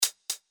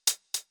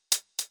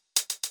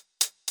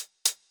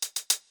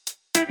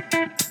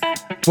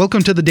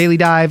Welcome to the Daily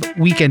Dive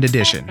Weekend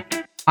Edition.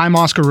 I'm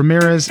Oscar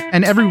Ramirez,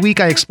 and every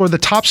week I explore the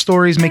top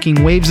stories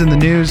making waves in the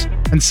news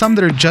and some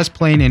that are just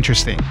plain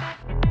interesting.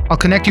 I'll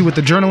connect you with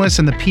the journalists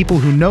and the people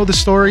who know the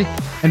story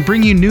and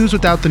bring you news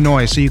without the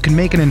noise so you can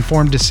make an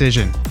informed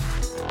decision.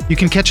 You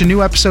can catch a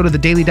new episode of the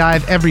Daily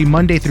Dive every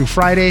Monday through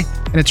Friday,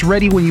 and it's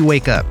ready when you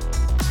wake up.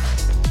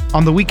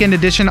 On the Weekend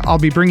Edition, I'll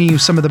be bringing you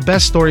some of the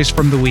best stories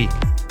from the week.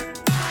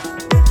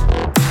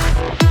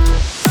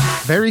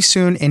 Very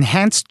soon,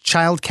 enhanced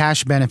child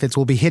cash benefits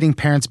will be hitting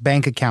parents'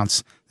 bank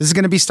accounts. This is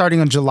going to be starting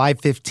on July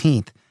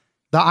 15th.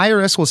 The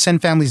IRS will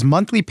send families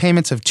monthly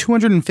payments of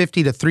 $250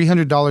 to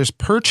 $300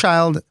 per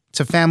child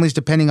to families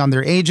depending on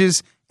their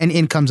ages and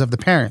incomes of the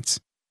parents.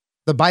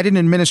 The Biden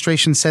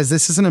administration says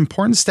this is an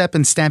important step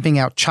in stamping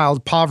out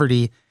child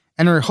poverty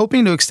and are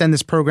hoping to extend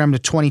this program to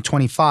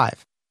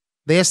 2025.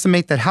 They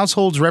estimate that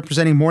households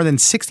representing more than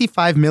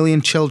 65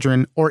 million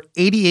children, or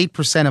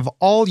 88% of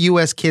all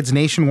U.S. kids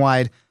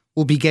nationwide,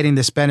 will be getting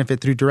this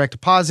benefit through direct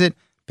deposit,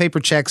 paper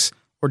checks,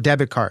 or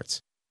debit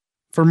cards.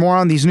 For more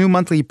on these new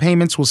monthly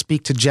payments, we'll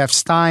speak to Jeff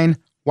Stein,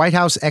 White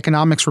House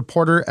economics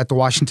reporter at The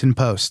Washington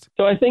Post.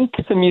 So I think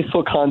some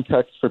useful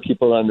context for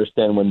people to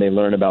understand when they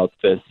learn about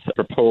this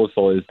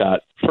proposal is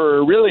that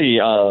for really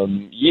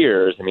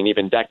years,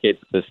 even decades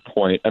at this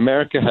point,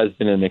 America has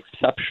been an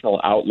exceptional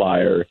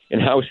outlier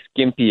in how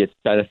skimpy its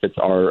benefits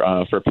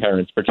are for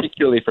parents,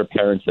 particularly for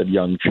parents of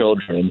young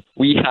children.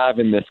 We have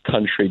in this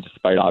country,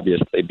 despite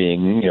obviously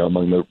being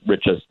among the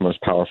richest, most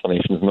powerful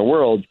nations in the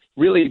world,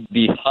 really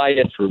the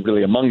highest, or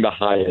really among the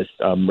highest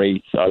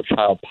rates of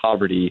child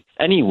poverty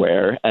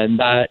anywhere. And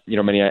that,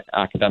 many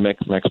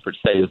academics and experts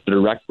say, is the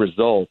direct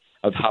result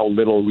of how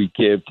little we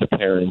give to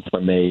parents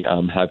when they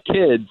have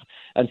kids.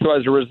 And so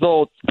as a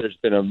result, there's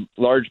been a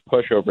large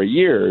push over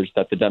years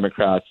that the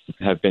Democrats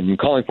have been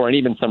calling for, and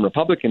even some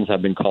Republicans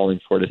have been calling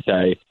for, to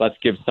say, let's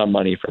give some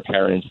money for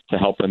parents to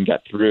help them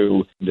get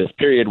through this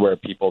period where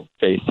people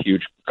face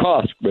huge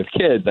costs with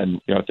kids.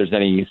 And, if there's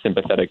any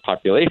sympathetic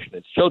population,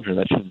 it's children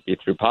that shouldn't be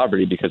through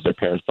poverty because their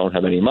parents don't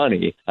have any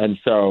money. And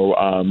so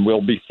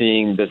we'll be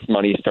seeing this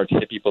money start to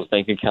hit people's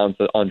bank accounts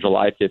on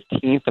July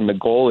 15th. And the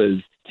goal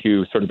is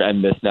to sort of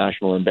end this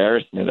national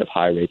embarrassment of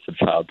high rates of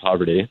child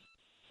poverty.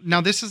 Now,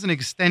 this is an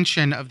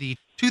extension of the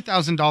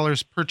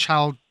 $2,000 per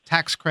child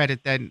tax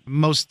credit that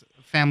most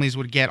families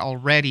would get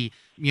already.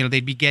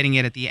 They'd be getting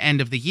it at the end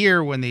of the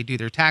year when they do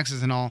their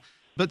taxes and all.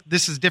 But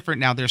this is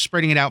different now. They're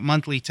spreading it out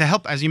monthly to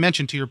help, as you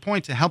mentioned, to your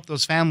point, to help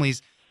those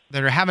families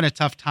that are having a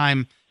tough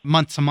time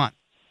month to month.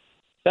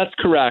 That's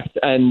correct.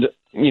 And,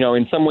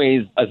 in some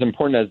ways, as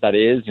important as that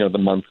is, the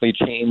monthly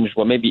change,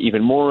 what may be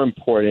even more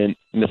important,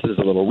 and this is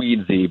a little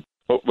weedsy,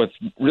 but what's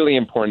really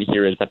important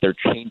here is that they're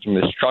changing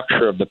the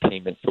structure of the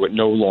payment so it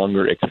no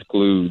longer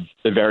excludes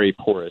the very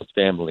poorest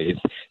families.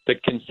 The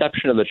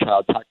conception of the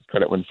child tax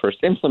credit when first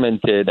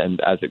implemented,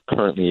 and as it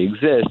currently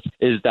exists,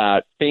 is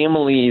that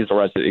families,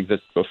 or as it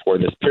exists before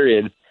this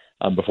period,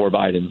 before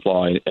Biden's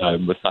law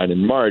was signed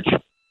in March,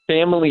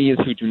 families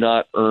who do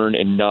not earn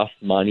enough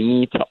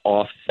money to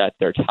offset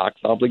their tax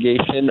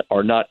obligation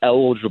are not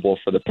eligible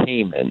for the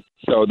payment.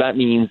 So that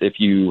means if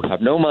you have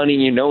no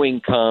money, no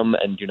income,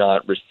 and do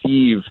not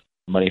receive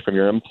money from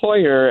your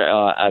employer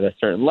at a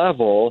certain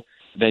level,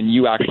 then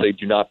you actually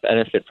do not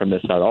benefit from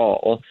this at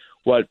all.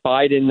 What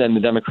Biden and the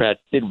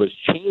Democrats did was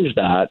change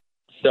that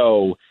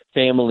so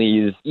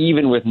families,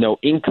 even with no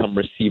income,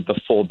 receive the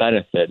full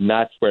benefit. And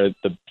that's where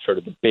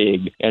the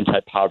big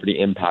anti-poverty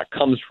impact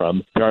comes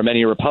from. There are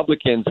many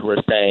Republicans who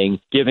are saying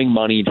giving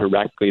money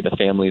directly to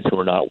families who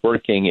are not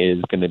working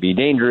is going to be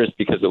dangerous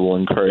because it will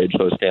encourage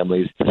those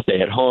families to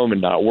stay at home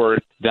and not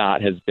work.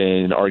 That has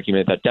been an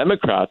argument that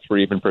Democrats were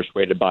even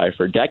persuaded by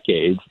for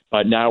decades.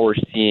 But now we're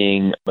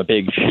seeing a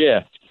big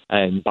shift,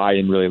 and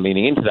Biden really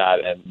leaning into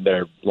that, and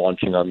they're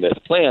launching on this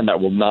plan that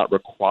will not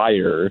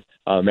require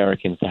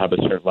Americans to have a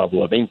certain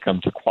level of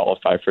income to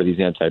qualify for these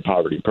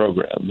anti-poverty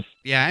programs.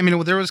 Yeah,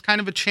 there was kind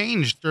of a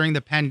change during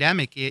the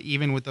pandemic,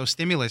 even with those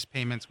stimulus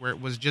payments, where it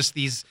was just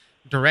these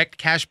direct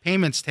cash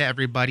payments to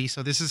everybody.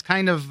 So this is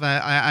kind of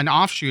an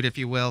offshoot, if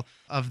you will,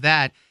 of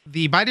that.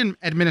 The Biden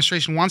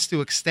administration wants to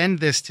extend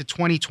this to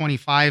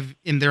 2025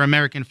 in their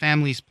American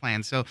Families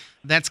Plan. So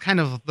that's kind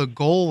of the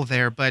goal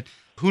there, but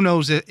who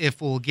knows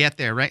if we'll get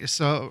there, right?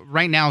 So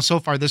right now, so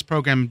far, this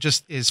program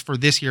just is for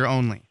this year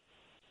only.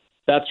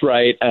 That's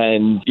right.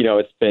 And,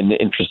 it's been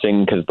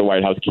interesting because the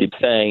White House keeps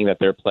saying that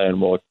their plan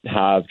will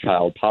have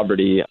child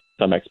poverty.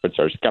 Some experts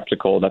are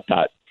skeptical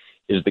that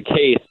is the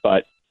case,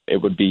 but it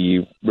would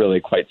be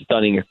really quite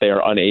stunning if they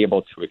are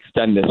unable to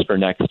extend this for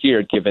next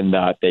year, given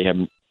that they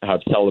have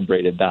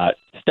celebrated that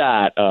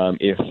stat.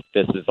 If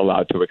this is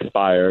allowed to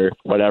expire,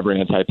 whatever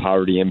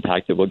anti-poverty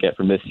impact it will get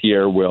from this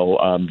year will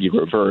be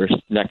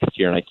reversed next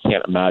year. And I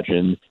can't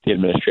imagine the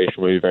administration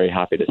will be very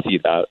happy to see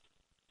that.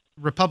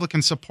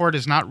 Republican support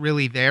is not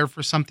really there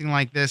for something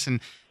like this.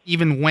 And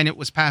even when it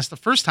was passed the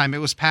first time, it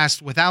was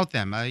passed without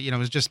them. It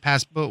was just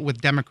passed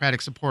with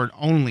Democratic support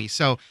only.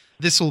 So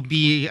this will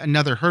be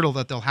another hurdle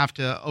that they'll have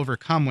to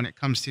overcome when it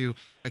comes to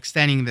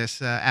extending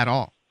this at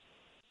all.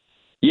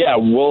 Yeah,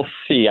 we'll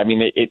see. I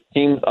mean, it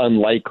seems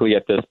unlikely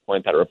at this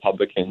point that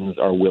Republicans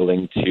are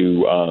willing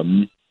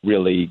to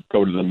really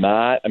go to the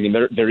mat. I mean,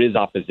 there is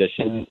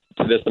opposition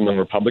to this among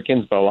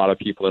Republicans, but a lot of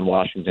people in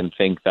Washington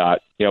think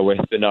that, with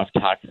enough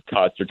tax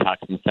cuts or tax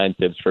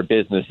incentives for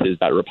businesses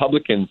that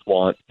Republicans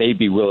want, they'd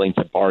be willing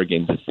to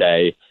bargain to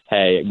say,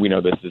 hey, we know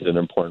this is an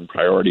important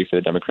priority for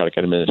the Democratic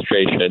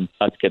administration.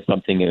 Let's get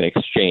something in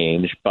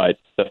exchange. But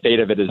the fate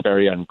of it is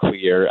very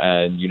unclear,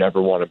 and you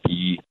never want to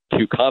be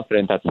too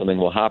confident that something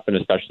will happen,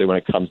 especially when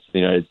it comes to the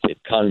United States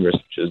Congress,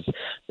 which is,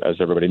 as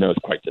everybody knows,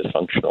 quite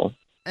dysfunctional.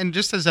 And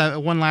just as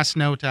one last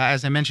note,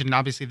 as I mentioned,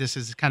 obviously this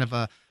is kind of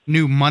a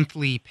new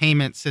monthly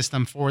payment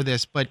system for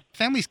this, but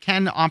families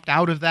can opt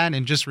out of that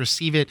and just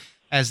receive it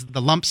as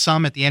the lump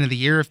sum at the end of the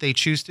year if they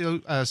choose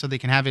to, so they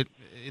can have it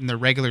in their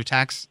regular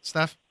tax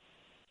stuff?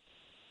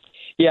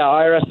 Yeah,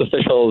 IRS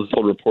officials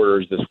told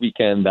reporters this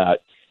weekend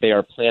that they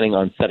are planning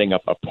on setting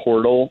up a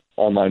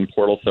online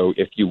portal. So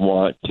if you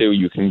want to,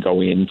 you can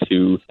go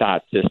into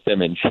that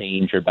system and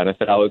change your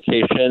benefit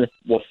allocation.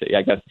 We'll see.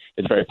 I guess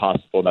it's very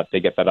possible that they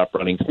get that up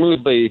running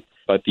smoothly,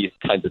 but these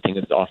kinds of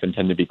things often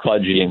tend to be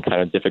kludgy and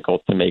kind of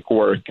difficult to make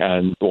work.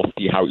 And we'll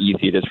see how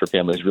easy it is for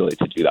families really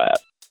to do that.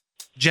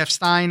 Jeff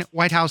Stein,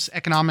 White House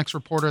economics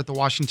reporter at the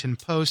Washington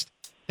Post.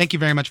 Thank you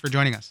very much for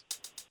joining us.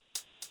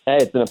 Hey,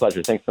 it's been a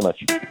pleasure. Thanks so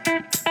much.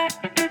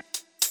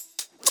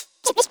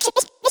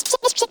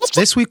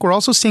 This week, we're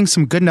also seeing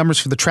some good numbers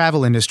for the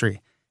travel industry.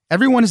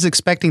 Everyone is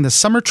expecting the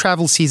summer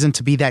travel season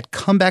to be that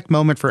comeback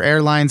moment for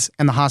airlines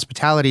and the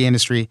hospitality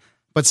industry,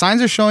 but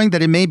signs are showing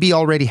that it may be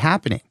already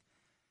happening.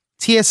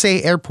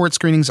 TSA airport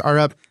screenings are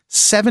up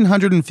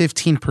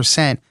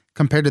 715%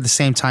 compared to the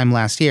same time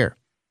last year.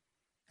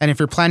 And if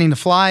you're planning to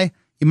fly,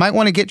 you might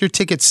want to get your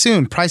tickets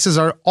soon. Prices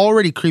are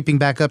already creeping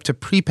back up to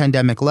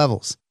pre-pandemic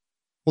levels.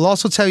 We'll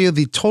also tell you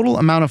the total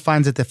amount of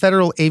fines that the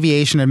Federal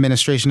Aviation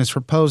Administration has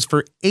proposed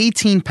for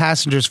 18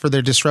 passengers for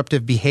their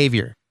disruptive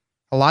behavior.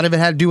 A lot of it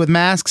had to do with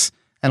masks,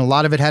 and a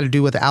lot of it had to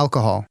do with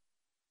alcohol.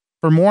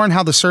 For more on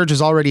how the surge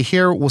is already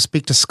here, we'll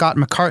speak to Scott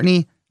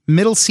McCartney,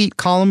 middle seat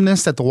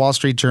columnist at the Wall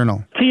Street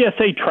Journal.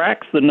 TSA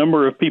tracks the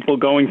number of people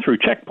going through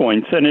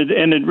checkpoints, and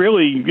it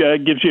really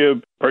gives you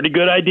a pretty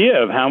good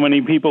idea of how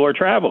many people are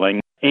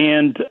traveling.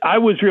 And I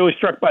was really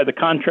struck by the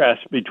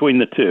contrast between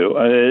the two.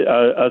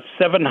 A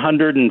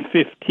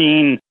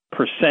 715%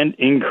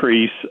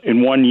 increase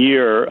in 1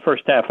 year,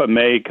 first half of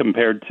May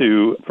compared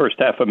to first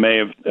half of May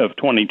of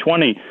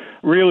 2020,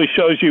 really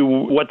shows you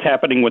what's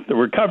happening with the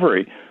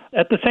recovery.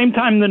 At the same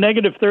time, the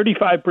negative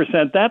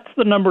 35%, that's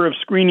the number of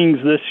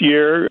screenings this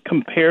year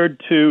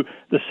compared to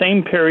the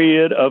same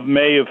period of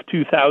May of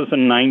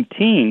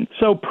 2019.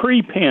 So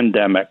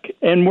pre-pandemic,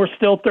 and we're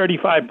still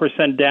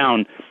 35%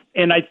 down.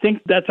 And I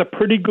think that's a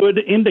pretty good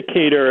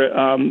indicator.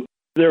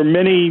 There are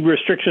many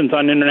restrictions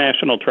on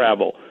international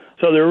travel.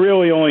 So there are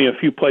really only a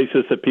few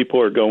places that people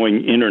are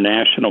going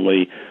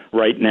internationally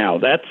right now.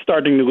 That's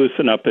starting to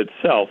loosen up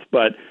itself.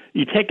 But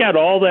you take out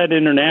all that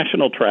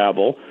international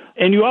travel,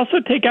 and you also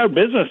take out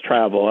business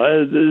travel.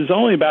 There's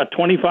only about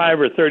 25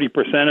 or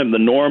 30% of the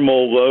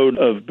normal load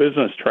of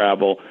business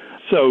travel.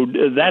 So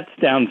that's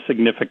down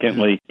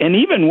significantly. And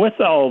even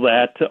with all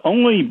that, to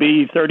only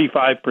be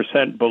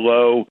 35%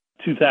 below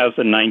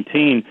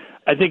 2019,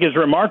 I think is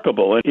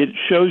remarkable. It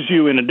shows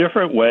you in a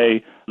different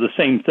way the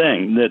same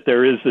thing, that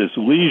there is this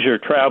leisure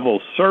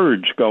travel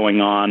surge going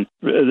on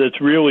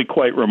that's really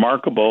quite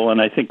remarkable, and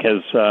I think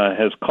has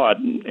caught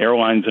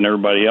airlines and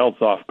everybody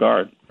else off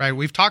guard. Right.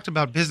 We've talked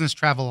about business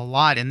travel a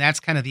lot, and that's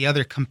kind of the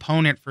other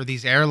component for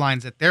these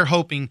airlines that they're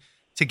hoping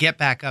to get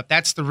back up.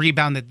 That's the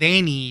rebound that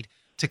they need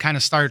to kind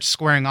of start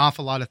squaring off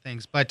a lot of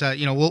things. But,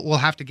 we'll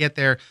have to get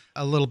there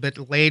a little bit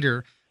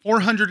later.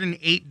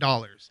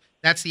 $408.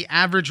 That's the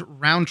average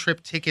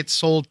round-trip ticket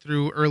sold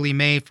through early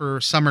May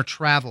for summer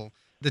travel.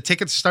 The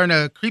tickets are starting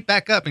to creep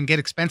back up and get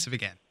expensive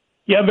again.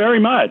 Yeah, very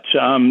much.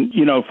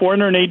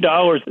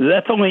 $408,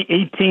 that's only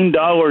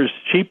 $18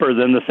 cheaper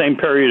than the same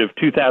period of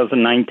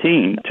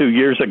 2019, 2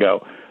 years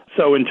ago.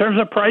 So in terms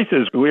of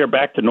prices, we are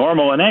back to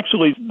normal. And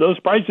actually, those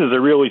prices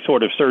are really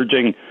sort of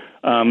surging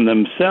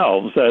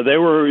themselves. They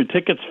were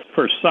tickets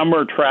for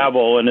summer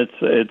travel, and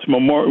it's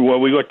what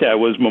we looked at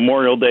was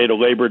Memorial Day to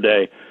Labor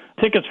Day.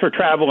 Tickets for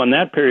travel in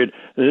that period,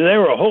 they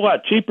were a whole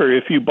lot cheaper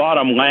if you bought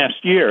them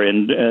last year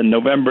in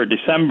November,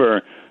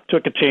 December,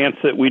 took a chance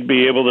that we'd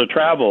be able to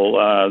travel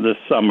this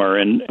summer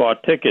and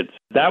bought tickets.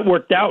 That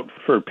worked out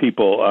for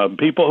people.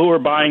 People who are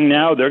buying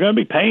now, they're going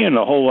to be paying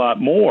a whole lot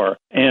more.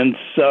 And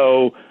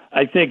so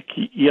I think,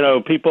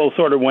 people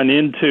sort of went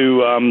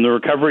into the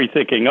recovery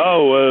thinking,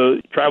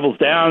 travel's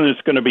down, it's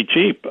going to be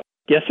cheap.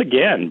 Guess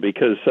again,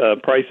 because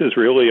prices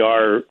really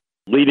are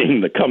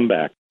leading the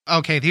comeback.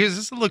 Okay, this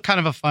is kind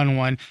of a fun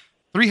one.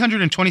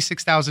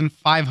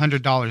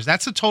 $326,500.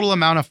 That's the total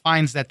amount of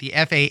fines that the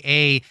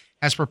FAA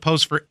has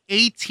proposed for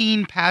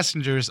 18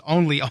 passengers,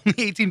 only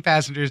 18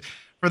 passengers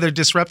for their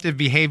disruptive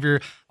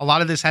behavior. A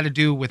lot of this had to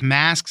do with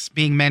masks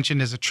being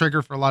mentioned as a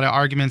trigger for a lot of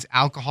arguments.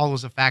 Alcohol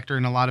was a factor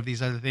in a lot of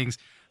these other things.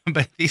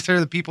 But these are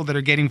the people that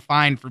are getting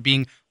fined for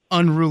being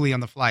unruly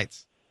on the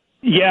flights.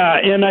 Yeah,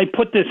 and I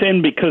put this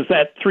in because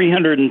that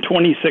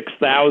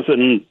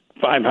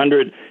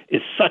 326,500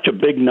 is such a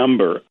big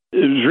number.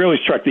 It was really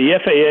struck. The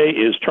FAA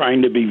is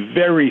trying to be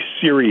very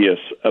serious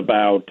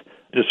about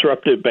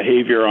disruptive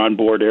behavior on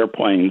board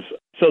airplanes.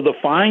 So the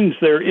fines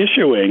they're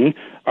issuing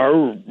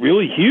are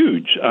really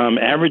huge,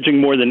 averaging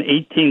more than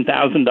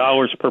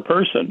 $18,000 per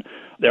person.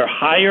 They're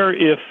higher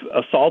if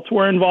assaults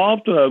were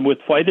involved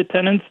with flight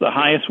attendants. The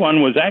highest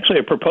one was actually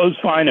a proposed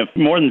fine of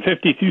more than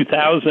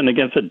 $52,000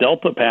 against a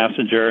Delta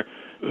passenger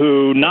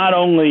who not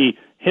only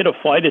hit a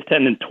flight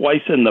attendant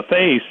twice in the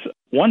face,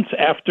 once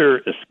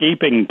after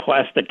escaping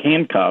plastic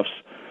handcuffs,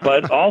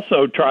 but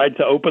also tried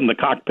to open the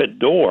cockpit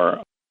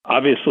door.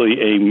 Obviously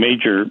a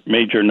major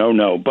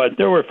no-no. But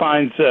there were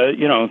fines,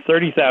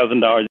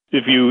 $30,000.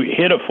 If you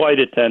hit a flight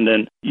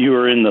attendant, you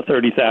were in the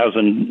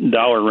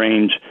 $30,000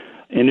 range.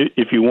 And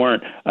if you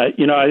weren't, I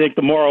think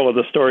the moral of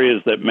the story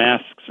is that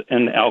masks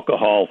and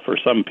alcohol for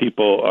some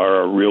people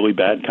are a really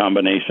bad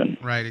combination.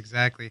 Right,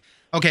 exactly.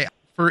 Okay,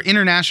 for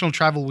international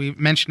travel, we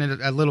mentioned it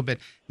a little bit,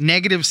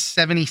 negative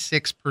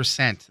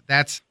 76%.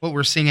 That's what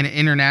we're seeing in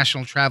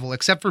international travel,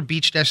 except for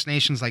beach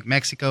destinations like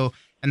Mexico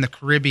and the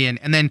Caribbean.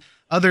 And then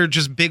other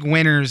just big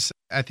winners,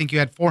 I think you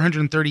had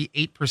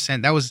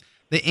 438%. That was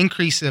the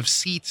increase of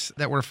seats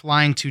that were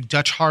flying to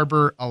Dutch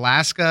Harbor,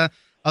 Alaska.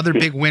 Other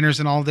big winners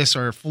in all this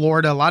are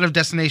Florida, a lot of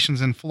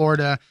destinations in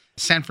Florida,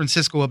 San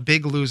Francisco, a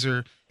big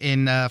loser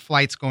in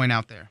flights going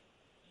out there.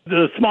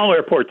 The small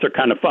airports are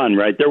kind of fun,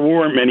 right? There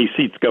weren't many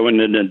seats going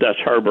into Dutch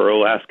Harbor,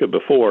 Alaska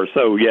before.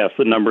 So, yes,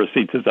 the number of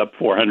seats is up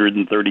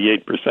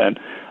 438%.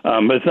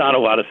 It's not a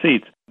lot of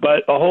seats,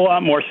 but a whole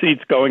lot more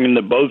seats going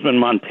into Bozeman,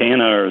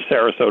 Montana or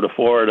Sarasota,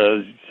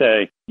 Florida, as you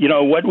say.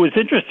 What was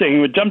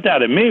interesting, what jumped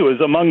out at me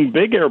was among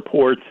big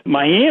airports,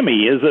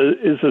 Miami is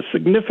a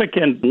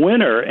significant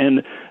winner.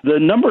 And the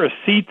number of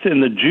seats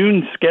in the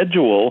June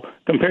schedule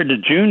compared to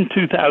June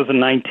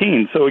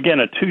 2019, so again,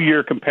 a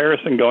 2-year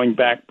comparison going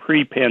back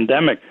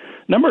pre-pandemic,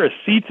 number of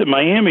seats in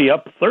Miami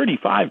up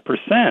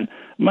 35%.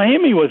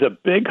 Miami was a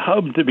big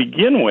hub to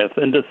begin with,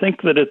 and to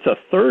think that it's a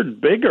third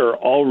bigger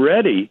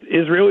already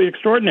is really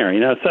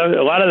extraordinary. So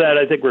a lot of that,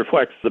 I think,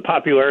 reflects the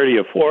popularity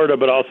of Florida,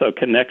 but also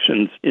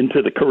connections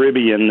into the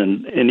Caribbean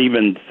and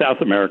even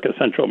South America,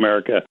 Central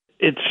America.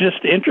 It's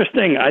just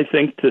interesting, I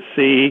think, to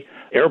see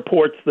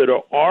airports that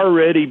are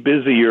already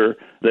busier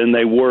than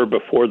they were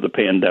before the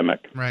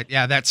pandemic. Right.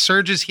 Yeah, that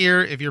surge is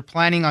here. If you're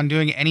planning on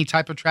doing any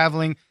type of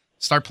traveling,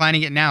 start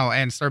planning it now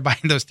and start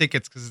buying those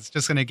tickets because it's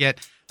just going to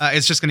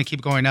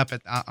keep going up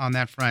on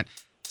that front.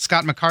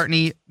 Scott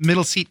McCartney,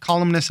 middle seat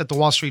columnist at the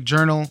Wall Street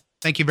Journal.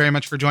 Thank you very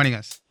much for joining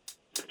us.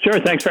 Sure.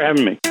 Thanks for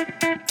having me.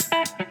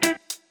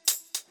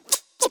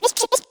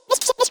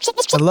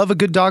 I love a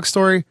good dog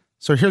story.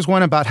 So here's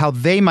one about how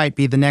they might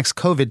be the next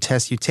COVID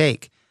test you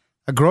take.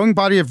 A growing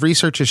body of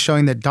research is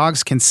showing that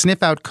dogs can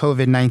sniff out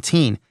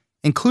COVID-19,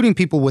 including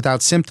people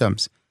without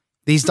symptoms.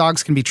 These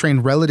dogs can be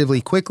trained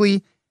relatively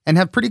quickly and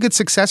have pretty good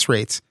success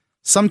rates.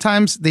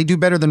 Sometimes they do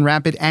better than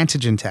rapid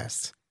antigen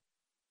tests.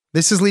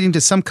 This is leading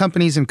to some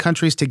companies and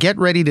countries to get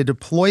ready to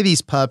deploy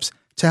these pups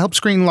to help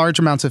screen large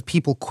amounts of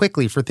people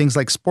quickly for things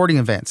like sporting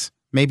events,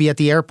 maybe at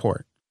the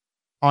airport.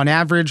 On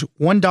average,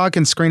 one dog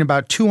can screen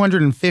about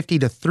 250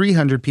 to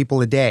 300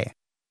 people a day.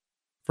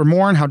 For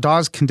more on how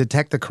dogs can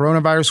detect the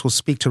coronavirus, we'll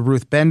speak to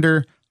Ruth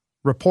Bender,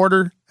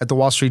 reporter at the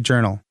Wall Street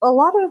Journal. A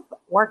lot of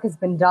work has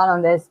been done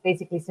on this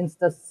basically since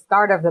the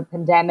start of the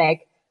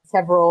pandemic.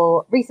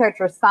 Several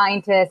researchers,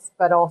 scientists,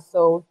 but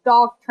also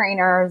dog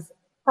trainers,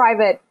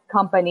 private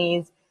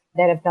companies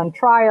that have done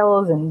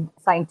trials and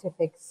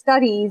scientific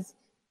studies.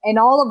 And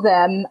all of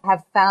them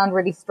have found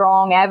really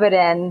strong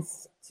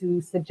evidence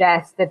to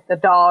suggest that the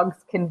dogs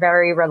can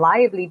very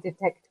reliably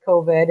detect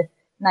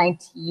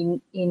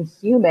COVID-19 in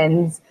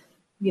humans.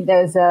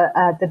 There's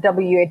the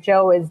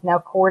WHO is now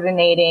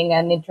coordinating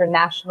an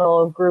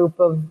international group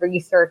of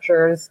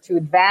researchers to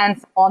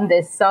advance on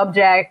this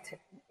subject.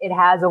 It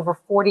has over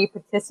 40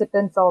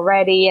 participants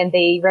already, and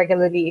they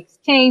regularly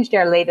exchange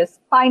their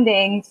latest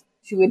findings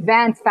to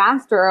advance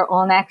faster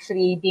on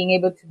actually being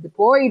able to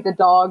deploy the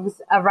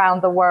dogs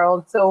around the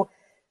world. So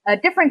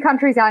different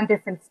countries are in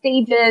different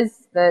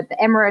stages. The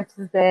Emirates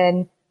has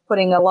been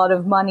putting a lot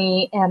of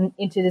money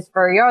into this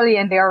very early,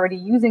 and they're already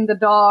using the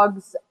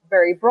dogs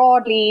very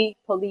broadly,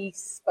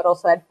 police, but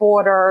also at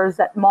borders,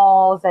 at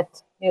malls,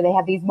 they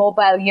have these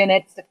mobile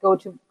units that go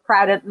to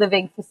crowded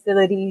living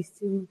facilities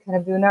to kind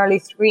of do an early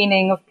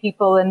screening of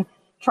people and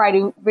try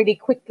to really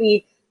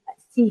quickly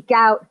seek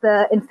out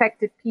the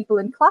infected people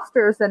in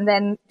clusters and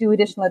then do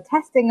additional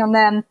testing on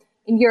them.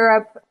 In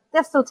Europe,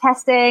 they're still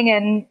testing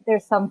and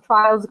there's some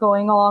trials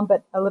going on,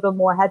 but a little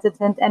more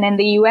hesitant. And in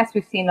the US,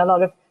 we've seen a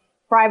lot of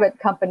private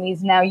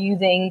companies now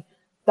using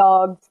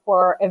dogs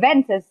for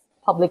events as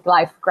public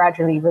life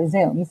gradually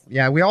resumes.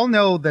 Yeah, we all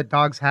know that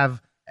dogs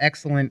have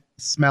excellent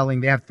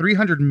smelling. They have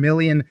 300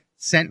 million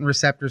scent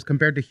receptors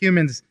compared to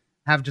humans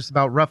have just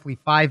about roughly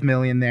 5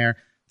 million there.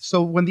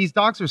 So when these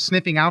dogs are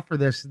sniffing out for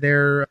this,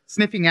 they're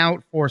sniffing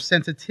out for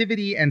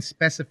sensitivity and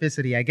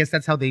specificity. I guess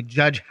that's how they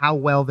judge how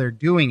well they're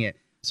doing it.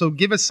 So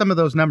give us some of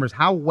those numbers.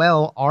 How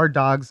well are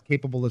dogs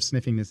capable of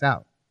sniffing this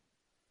out?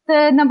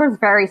 The numbers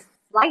vary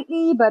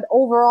slightly, but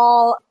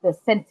overall, the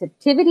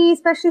sensitivity,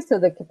 especially, so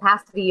the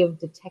capacity of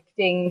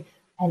detecting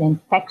an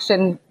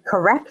infection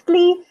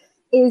correctly,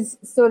 is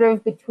sort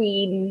of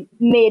between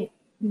mid,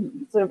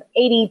 sort of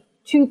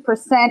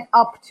 82%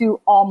 up to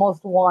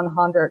almost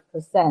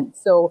 100%.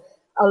 So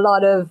a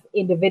lot of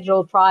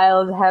individual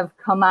trials have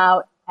come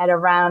out at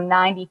around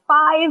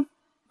 95%,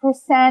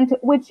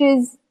 which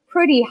is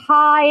pretty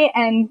high.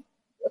 And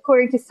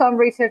according to some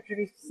research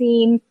we've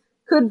seen,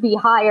 could be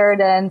higher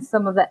than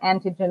some of the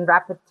antigen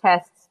rapid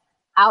tests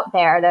out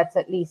there. That's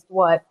at least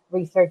what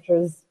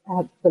researchers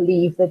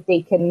believe, that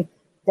they can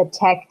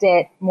detect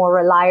it more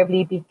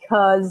reliably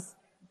because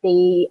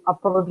they are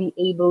probably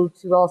able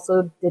to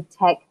also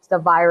detect the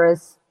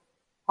virus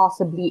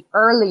possibly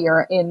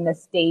earlier in the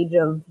stage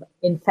of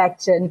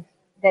infection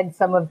than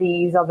some of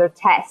these other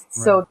tests.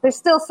 Right. So there's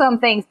still some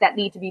things that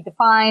need to be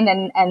defined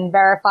and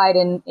verified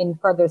in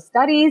further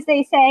studies,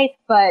 they say,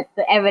 but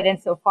the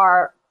evidence so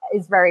far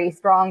is very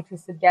strong to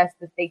suggest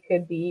that they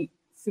could be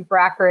super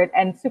accurate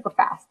and super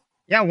fast.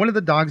 Yeah, one of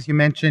the dogs you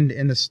mentioned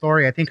in the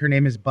story, I think her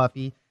name is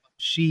Buffy,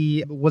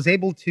 she was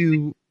able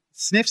to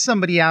sniff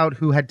somebody out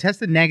who had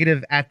tested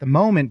negative at the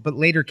moment, but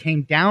later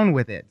came down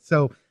with it.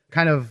 So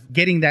kind of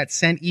getting that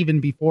scent even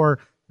before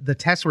the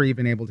tests were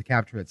even able to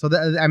capture it. So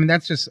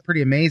that's just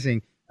pretty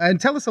amazing.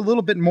 And tell us a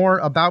little bit more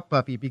about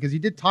Buffy, because you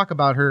did talk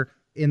about her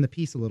in the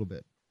piece a little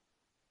bit.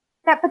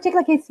 That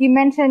particular case you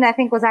mentioned, I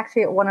think, was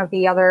actually at one of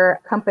the other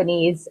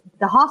companies.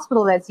 The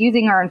hospital that's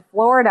using her in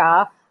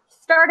Florida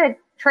started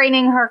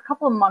training her a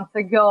couple of months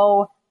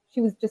ago.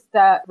 She was just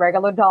a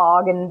regular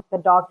dog, and the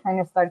dog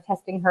trainer started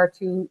testing her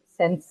to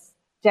sense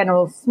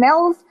general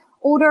smells,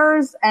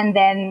 odors, and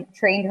then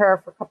trained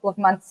her for a couple of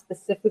months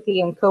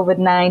specifically on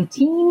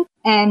COVID-19.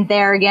 And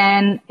there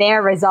again,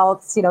 their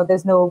results,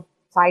 there's no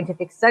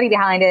scientific study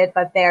behind it,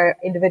 but their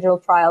individual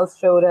trials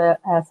showed a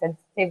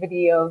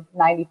sensitivity of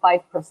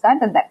 95%,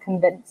 and that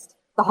convinced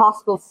the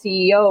hospital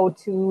CEO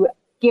to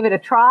give it a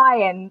try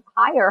and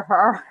hire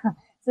her.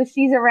 So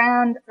she's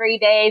around 3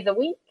 days a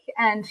week,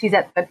 and she's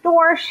at the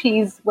door.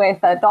 She's with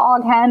a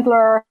dog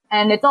handler,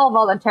 and it's all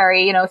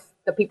voluntary.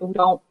 The people who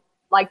don't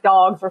like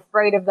dogs, are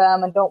afraid of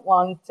them, and don't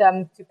want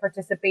to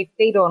participate,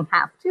 they don't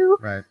have to.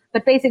 Right.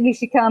 But basically,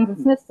 she comes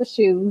and sniffs the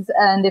shoes,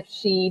 and if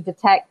she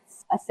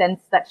detects a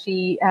sense that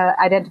she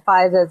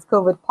identifies as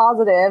COVID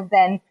positive,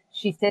 then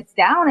she sits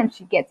down and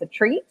she gets a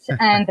treat,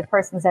 and the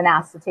person's then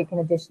asked to take an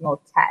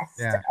additional test.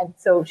 Yeah. And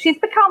so she's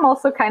become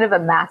also kind of a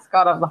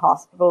mascot of the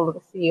hospital.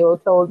 The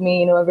CEO told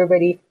me,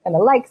 everybody kind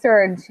of likes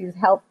her, and she's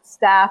helped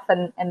staff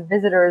and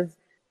visitors,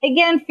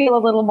 again, feel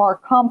a little more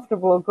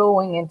comfortable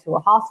going into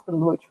a hospital,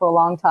 which for a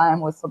long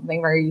time was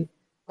something very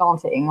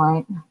daunting,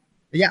 right?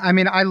 Yeah,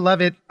 I love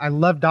it. I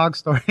love dog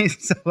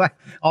stories. So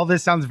all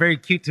this sounds very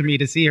cute to me,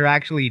 to see her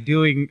actually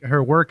doing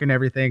her work and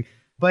everything.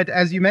 But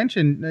as you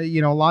mentioned,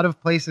 a lot of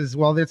places,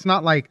 well, it's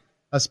not like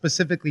a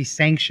specifically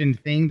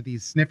sanctioned thing,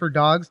 these sniffer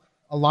dogs.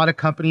 A lot of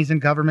companies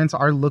and governments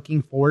are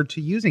looking forward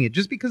to using it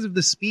just because of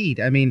the speed.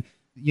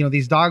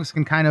 These dogs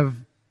can kind of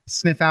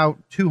sniff out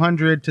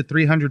 200 to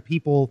 300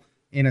 people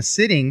in a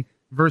sitting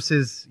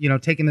versus,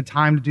 taking the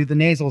time to do the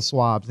nasal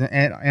swabs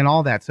and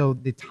all that. So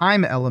the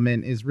time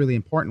element is really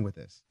important with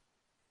this.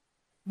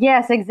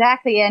 Yes,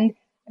 exactly. And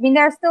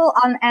there are still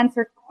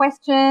unanswered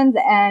questions,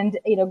 and,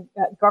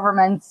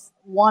 governments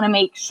want to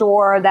make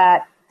sure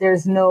that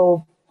there's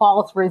no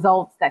false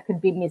results that could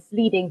be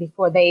misleading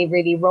before they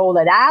really roll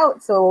it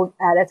out. So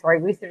that's why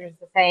researchers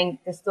are saying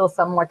there's still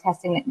some more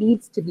testing that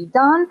needs to be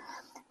done.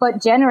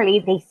 But generally,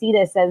 they see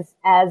this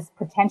as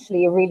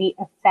potentially a really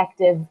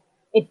effective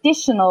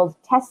additional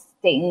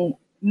testing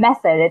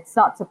method. It's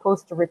not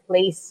supposed to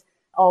replace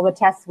all the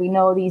tests we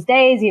know these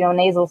days,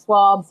 nasal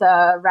swabs,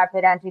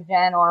 rapid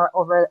antigen, or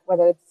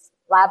whether it's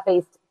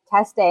lab-based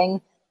testing.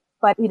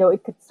 But,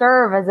 it could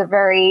serve as a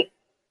very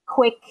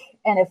quick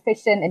and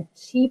efficient and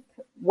cheap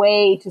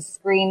way to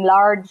screen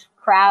large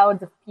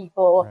crowds of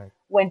people. Right.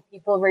 When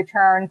people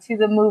return to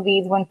the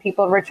movies, when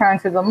people return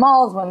to the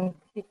malls, when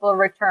people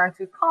return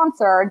to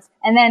concerts.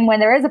 And then when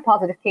there is a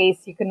positive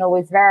case, you can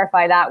always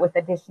verify that with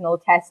additional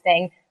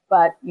testing.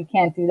 But you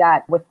can't do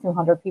that with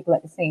 200 people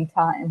at the same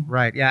time.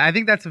 Right. Yeah, I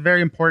think that's a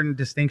very important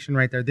distinction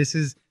right there. This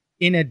is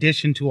in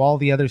addition to all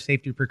the other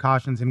safety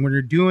precautions. And when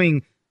you're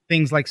doing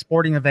things like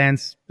sporting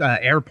events,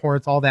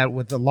 airports, all that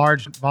with the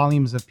large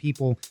volumes of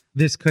people,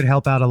 this could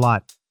help out a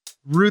lot.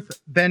 Ruth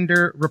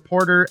Bender,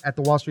 reporter at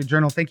the Wall Street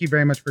Journal, thank you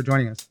very much for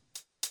joining us.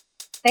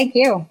 Thank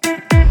you.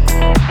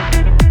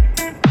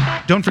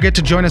 Don't forget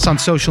to join us on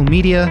social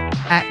media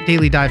at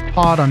Daily Dive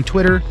Pod on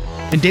Twitter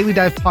and Daily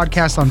Dive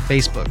Podcast on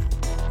Facebook.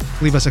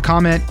 Leave us a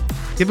comment,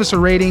 give us a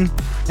rating,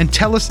 and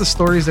tell us the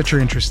stories that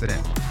you're interested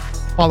in.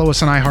 Follow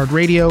us on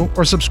iHeartRadio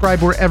or subscribe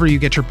wherever you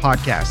get your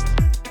podcasts.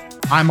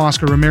 I'm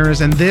Oscar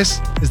Ramirez, and this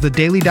is the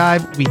Daily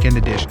Dive Weekend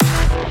Edition.